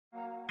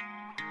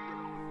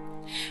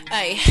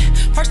Hey,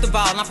 first of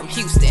all, I'm from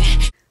Houston.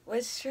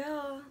 What's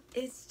Trill?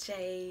 It's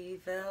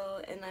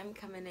Ville, and I'm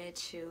coming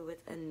at you with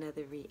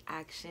another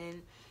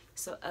reaction.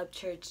 So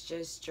Upchurch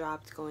just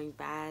dropped Going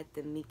Bad,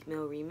 the Meek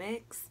Mill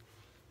remix.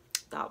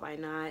 Thought why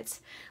not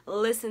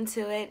listen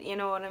to it, you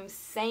know what I'm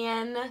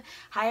saying?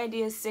 High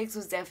Idea 6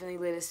 was definitely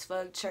lit as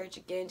fuck. Church,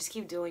 again, just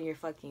keep doing your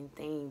fucking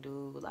thing,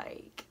 dude.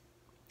 Like,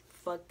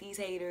 fuck these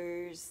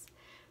haters.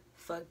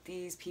 Fuck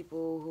these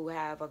people who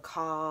have a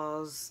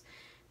cause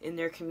in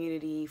their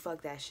community.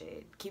 Fuck that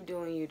shit. Keep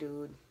doing you,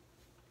 dude.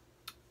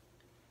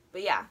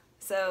 But yeah,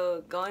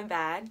 so Going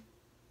Bad,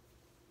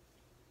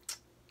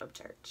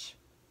 Upchurch.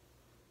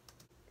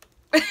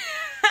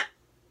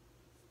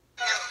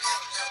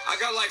 I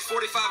got like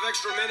 45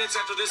 extra minutes.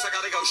 After this, I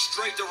gotta go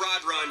straight to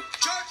Rod Run.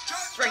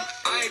 Straight.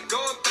 I ain't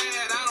going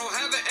bad. I don't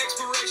have an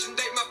expiration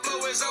date. My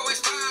flow is always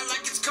fire,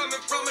 like it's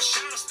coming from a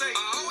shadow state.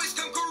 I always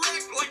come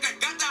correct, like I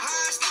got the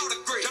highest law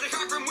degree. Johnny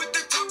Cochran with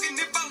the talking.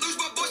 If I lose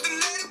my voice, then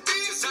let it be.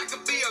 'Cause I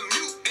could be a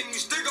mute, and you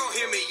still gon'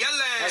 hear me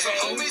yelling. Some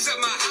homies at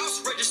my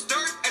house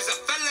registered as a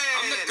felon.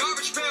 I'm the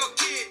garbage pail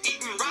kid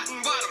eating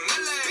rotten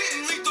watermelon.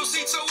 Hitting lethal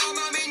seats so all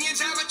my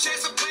minions have a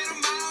chance to play them.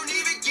 I don't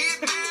even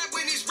get mad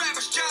when these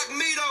rappers jock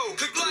me though.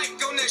 Click like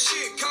on that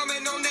shit,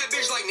 comment on that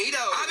bitch like Nito.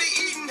 I be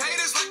eating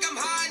haters like I'm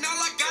high, and all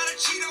I got are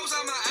Cheetos.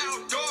 I'm an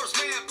outdoors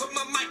man, put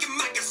my mic in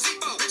my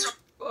gazebo.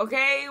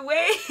 Okay,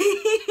 wait.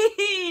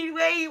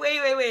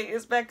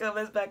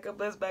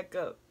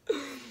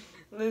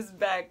 Let's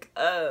back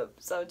up.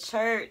 So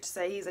Church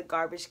said he's a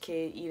garbage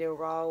kid eating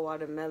raw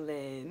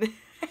watermelon.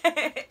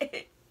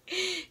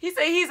 He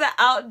said he's an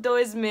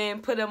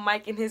outdoorsman, put a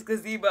mic in his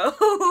gazebo.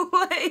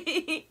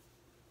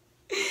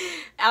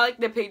 I like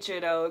the picture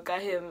though.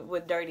 Got him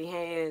with dirty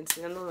hands.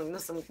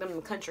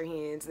 Them country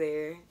hands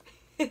there.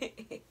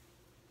 Hey,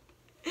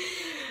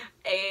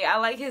 I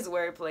like his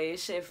wordplay.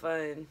 It's shit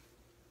fun.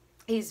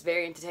 He's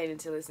very entertaining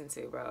to listen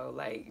to, bro.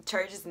 Like,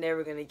 Church is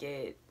never gonna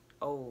get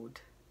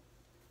old.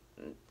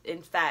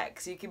 In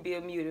fact, you can be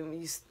a mute and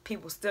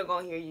people still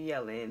gonna hear you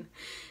yelling.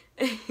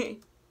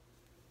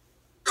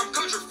 I'm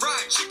country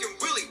fried chicken,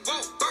 Willie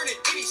won't burn it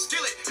any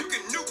skillet. You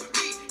can nuke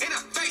me in the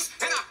face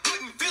and I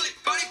wouldn't feel it.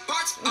 Body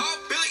parts all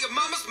Billy, your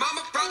mama's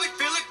mama probably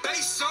feel it.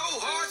 Bass so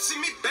hard,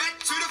 send me back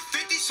to the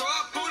 50. So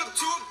I pulled up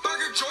to a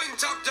burger joint and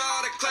talked to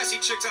all the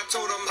classy chicks. I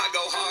told them I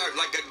go hard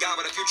like a guy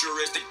with a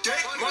futuristic dick.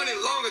 Money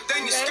longer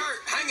than your skirt,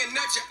 hanging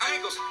at your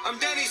ankles.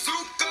 I'm Danny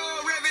Zuko,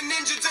 revving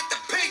engines at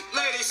the pink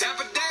ladies. Half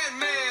a dead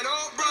man,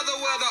 oh brother,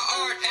 where the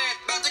art at?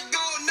 About to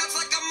go nuts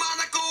like a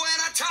monocle and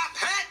a top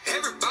hat.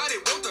 Everybody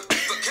want the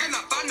beef, but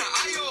cannot find the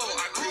aisle.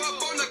 I grew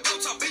up on the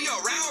goats, I'll be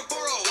around for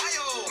a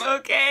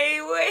while. Okay,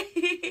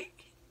 wait.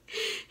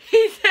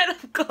 He said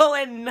I'm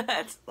going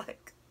nuts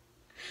like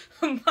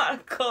a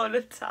monocle on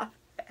the top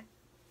hat.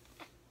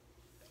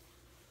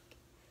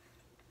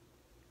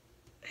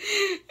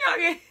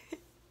 Okay.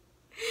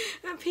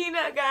 The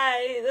peanut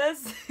guy,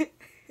 that's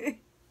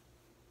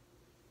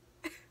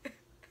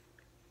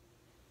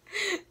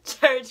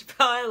Church,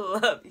 bro, I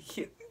love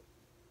you.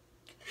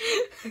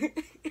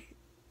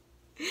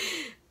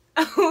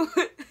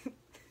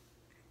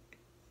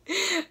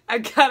 I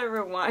gotta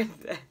rewind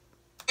that.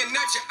 And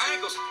at your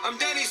ankles, I'm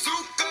Danny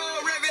Zuko,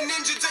 revving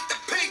engines at the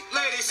pink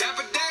ladies. Half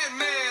a dead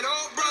man,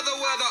 oh brother,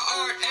 where the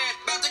art at?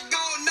 About to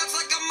go nuts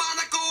like a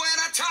monocle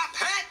and a top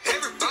hat.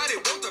 Everybody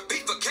want the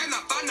beef, but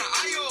cannot find the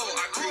aisle.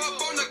 I grew up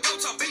on the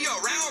goats, I'll be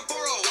around for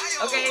a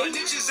while. Okay. My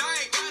niches, I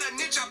ain't got a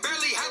niche, I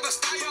barely have a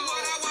style.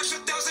 What I watch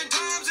 1,000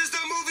 times is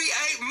the movie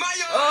 8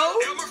 Mile.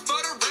 Oh. Elmer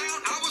Fudd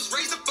around, I was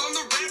raised up on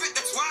the rabbit.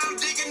 That's why I'm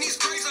digging these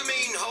graves, I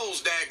mean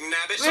holes, dag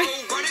nabbit. So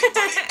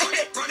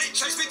run it,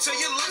 chase me till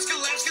your lungs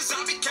collapse. 'Cause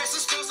I'll be casting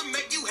spells and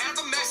make you have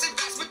a massive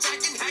ass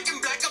attacking, hacking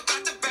black up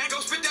out the back. Go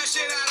spit that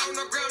shit out on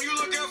the ground. You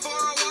looking for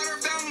a water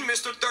fountain,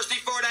 Mr.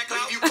 Thirsty for that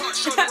clout. You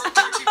punch on the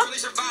road, you really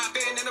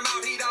surviving in the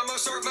mouth heat. I'ma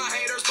serve my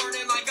haters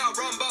burning like a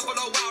rum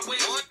buffalo wild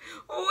wind.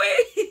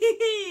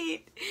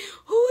 Wait,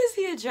 who is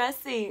he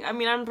addressing? I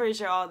mean, I'm pretty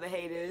sure all the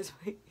haters.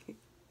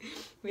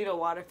 We the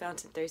water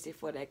fountain thirsty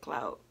for that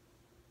clout.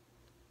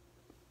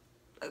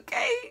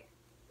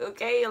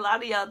 Okay, a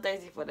lot of y'all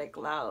thirsty for that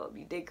clout.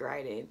 You dick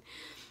riding.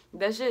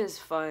 That shit is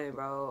fun,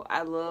 bro.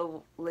 I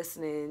love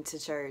listening to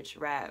Church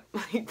rap.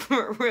 Like,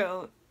 for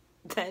real.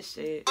 That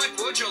shit.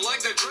 Would you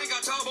like to drink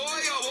a tall boy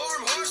a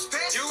warm horse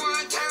piss? You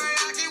want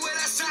teriyaki with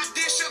a side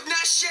dish of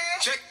nut shit?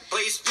 Check,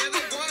 please. Yeah,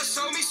 they wanna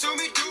sue me,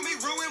 do me,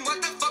 ruin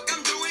what the fuck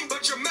I'm doing.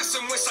 But you're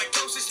messing with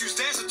psychosis. Use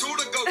dance a tool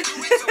to go do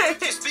it. So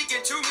if you're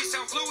speaking to me,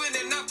 sound fluent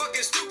and not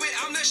fucking stupid.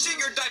 I'm the shit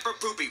your diaper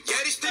poopy.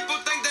 Yeah, these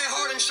people think they're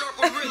hard and sharp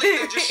when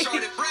really they're just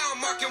sharded. Brown,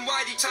 marking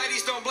whitey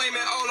tighties, don't blame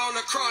it all on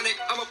the chronic.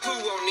 I'm a poo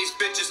on these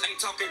bitches, ain't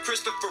talking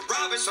Christopher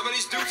Robin. Some of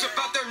these dudes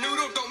about their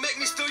noodle, don't make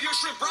me steal your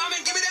shrimp ramen.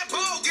 Give me that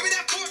bowl, give me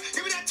that pork,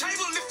 give me that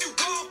table. And if you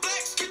gon'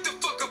 flex, get the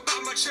fuck up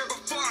out my chair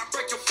before I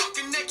break your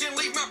fucking neck and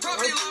leave my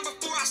property line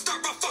before I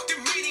start my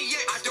fucking meeting.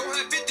 Yeah, I don't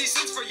have 50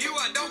 cents for you,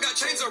 I don't got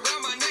chains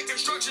around my neck.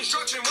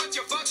 Construction, what's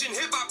your function?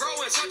 Hip hop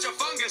growing such a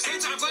fungus.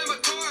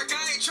 Anti-inflammatory,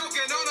 I ain't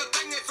choking on a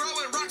thing they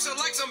throwing rocks are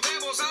like some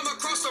pebbles. I'm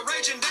across the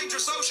range in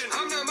dangerous ocean.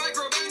 I'm the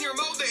microbe in your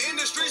mold. the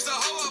industry's the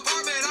whole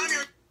apartment. I'm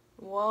your...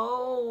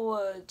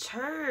 Whoa,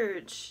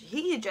 church.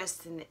 He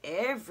addressing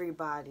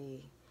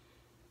everybody.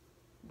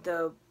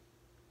 The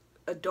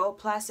adult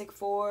plastic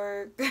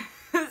fork,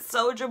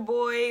 Soldier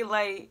Boy,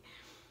 like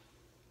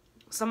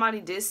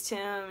somebody dissed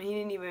him. He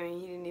didn't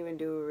even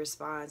do a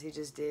response. He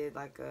just did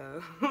like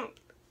a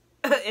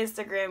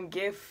Instagram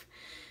gif.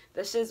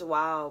 That shit's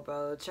wild,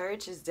 bro.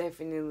 Church is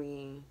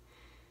definitely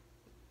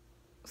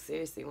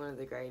seriously one of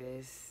the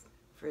greatest,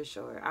 for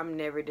sure. I'm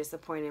never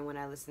disappointed when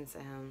I listen to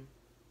him,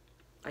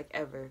 like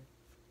ever.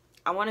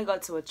 I want to go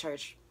to a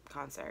church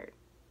concert.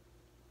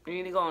 We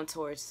need to go on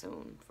tour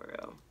soon, for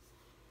real.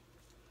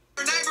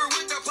 Neighbor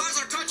with the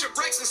plaza, cut your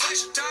brakes and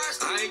slash your tires.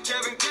 I ain't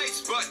Kevin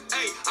Gates, but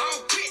hey, I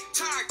don't get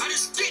tired. I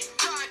just get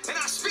tired, and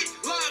I spit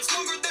lines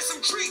longer than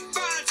some tree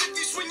vines. If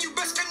you swing, you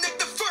best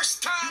connect the first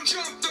time.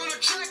 Jumped on a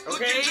track,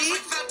 looking just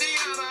like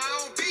Tatiana. I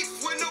don't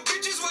beef with no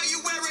bitches while you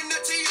wearing a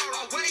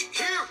tiara. Wait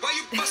here while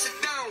you bust it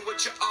down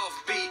with your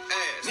offbeat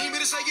ass. Need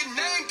me to say your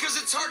name, cause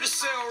it's hard to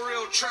sell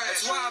real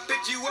trash. That's why I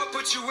picked you up,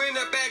 put you in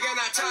a bag,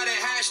 and I tied it.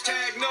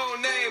 Hashtag no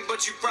name,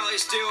 but you probably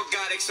still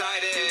got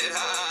excited.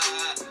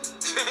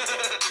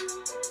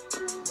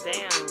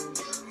 Damn.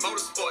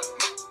 Motorsport.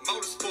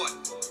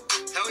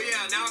 Hell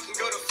yeah, now I can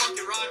go to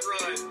fucking Rod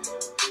Run.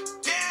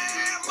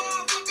 Yeah,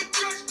 motherfucking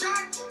church.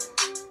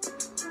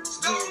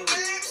 Stone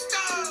baby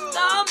stone.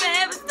 Stone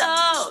baby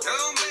stone.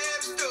 Stone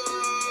baby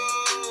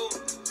stone.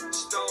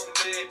 Stone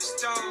baby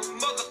stone,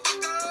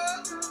 motherfucker.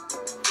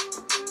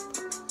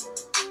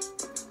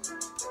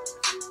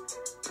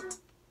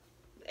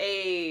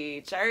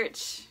 Hey,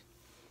 church.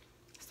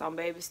 Stone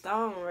baby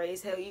stone.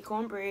 Raise hell you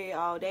cornbread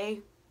all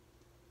day.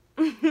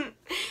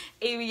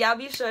 Hey, y'all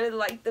be sure to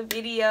like the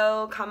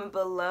video, comment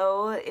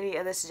below any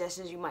other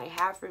suggestions you might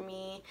have for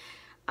me.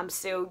 I'm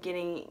still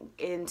getting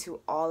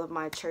into all of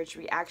my church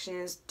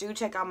reactions. Do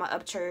check out my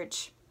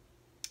Upchurch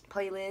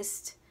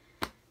playlist.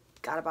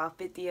 Got about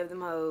 50 of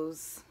them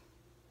hoes.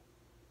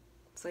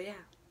 So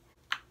yeah.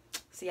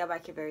 See y'all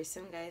back here very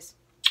soon, guys.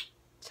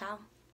 Ciao.